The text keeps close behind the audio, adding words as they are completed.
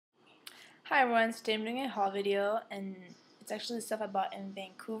Hi everyone, today I'm doing a haul video and it's actually the stuff I bought in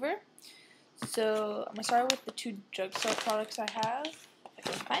Vancouver. So I'm going to start with the two drugstore products I have, if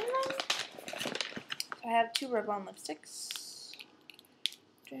I can find them. So I have two Revlon lipsticks.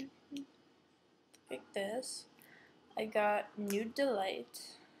 Pick this. I got Nude Delight.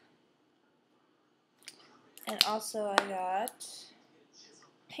 And also I got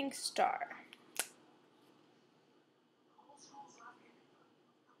Pink Star.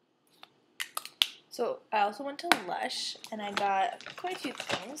 So I also went to Lush and I got quite a few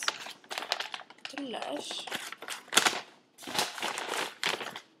things. To Lush.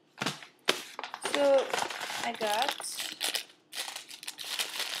 So I got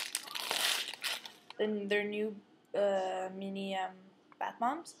their new mini bath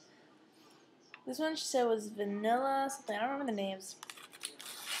bombs. This one she said was vanilla something. I don't remember the names.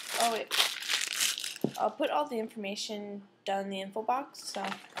 Oh wait, I'll put all the information down in the info box. So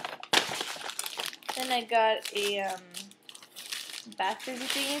then I got a bath fizzy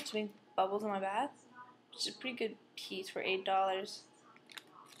thingy to make bubbles in my bath, which is a pretty good piece for $8.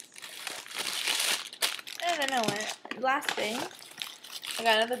 And then I went, last thing, I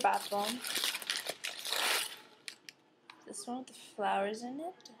got another bath bomb. This one with the flowers in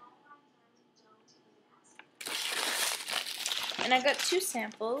it. And I got two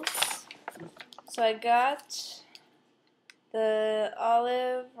samples. So I got the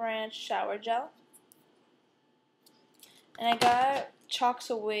Olive Ranch Shower Gel. And I got Chalks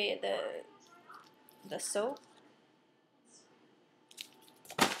Away the soap.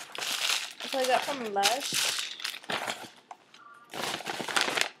 That's what I got from Lush.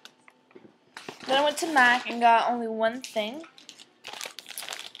 Then I went to MAC and got only one thing.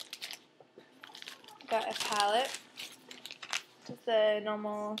 Got a palette. Just the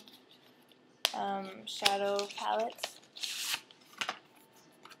normal shadow palettes.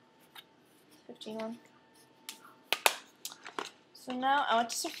 15 one. So now I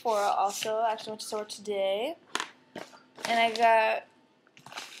went to Sephora also. I actually went to Sephora today. And I got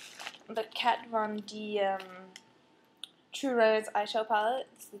the Kat Von D True Rose eyeshadow palette.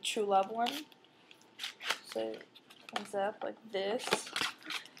 It's the True Love one. So it comes up like this.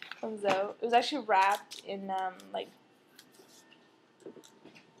 Comes out. It was actually wrapped in like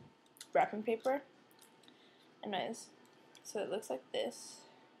wrapping paper. Anyways, so it looks like this.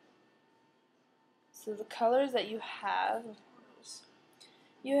 So the colors that you have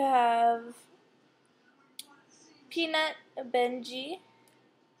Peanut, Benji,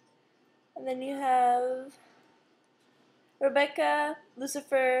 and then you have Rebecca,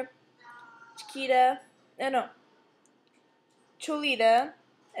 Lucifer, Chiquita, Cholita,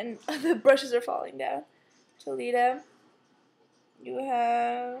 and the brushes are falling down. Cholita. You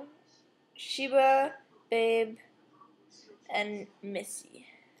have Sheba, Babe, and Missy.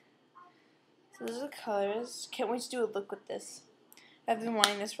 So those are the colors. Can't wait to do a look with this. I've been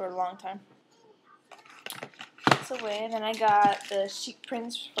wanting this for a long time. That's away. And then I got the Chic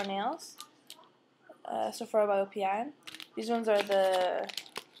Prints for nails. Sephora by OPI. These ones are the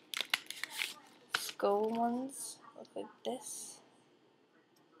skull ones. Look like this.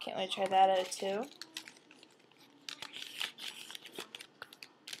 Can't wait to try that out too.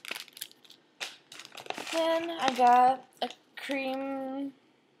 Then I got a creamless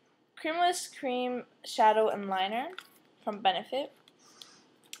cream shadow and liner from Benefit.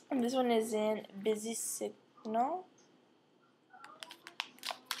 And this one is in Busy Signal.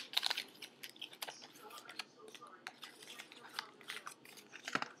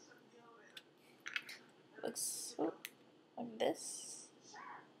 Looks like this.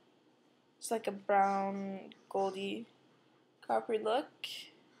 It's like a brown, goldy, coppery look.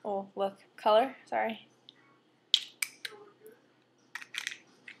 Oh, look, color, sorry.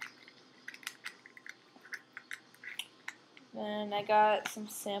 Then I got some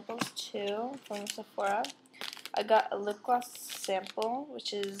samples too from Sephora. I got a lip gloss sample,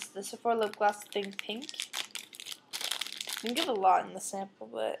 which is the Sephora lip gloss Think Pink. You can get a lot in the sample,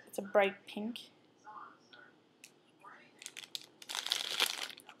 but it's a bright pink.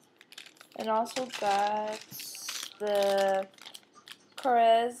 And also got the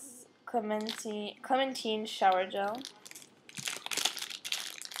Corez Clementine Shower Gel.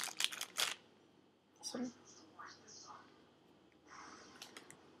 This one.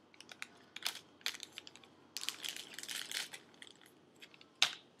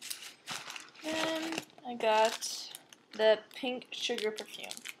 Then I got the Pink Sugar Perfume.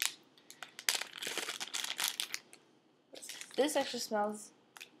 This actually smells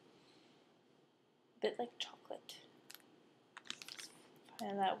a bit like chocolate. I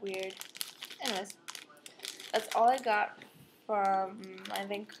find that weird. Anyways, that's all I got from my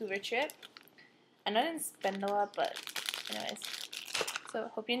Vancouver trip. I know I didn't spend a lot, but anyways. So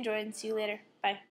hope you enjoyed and see you later. Bye.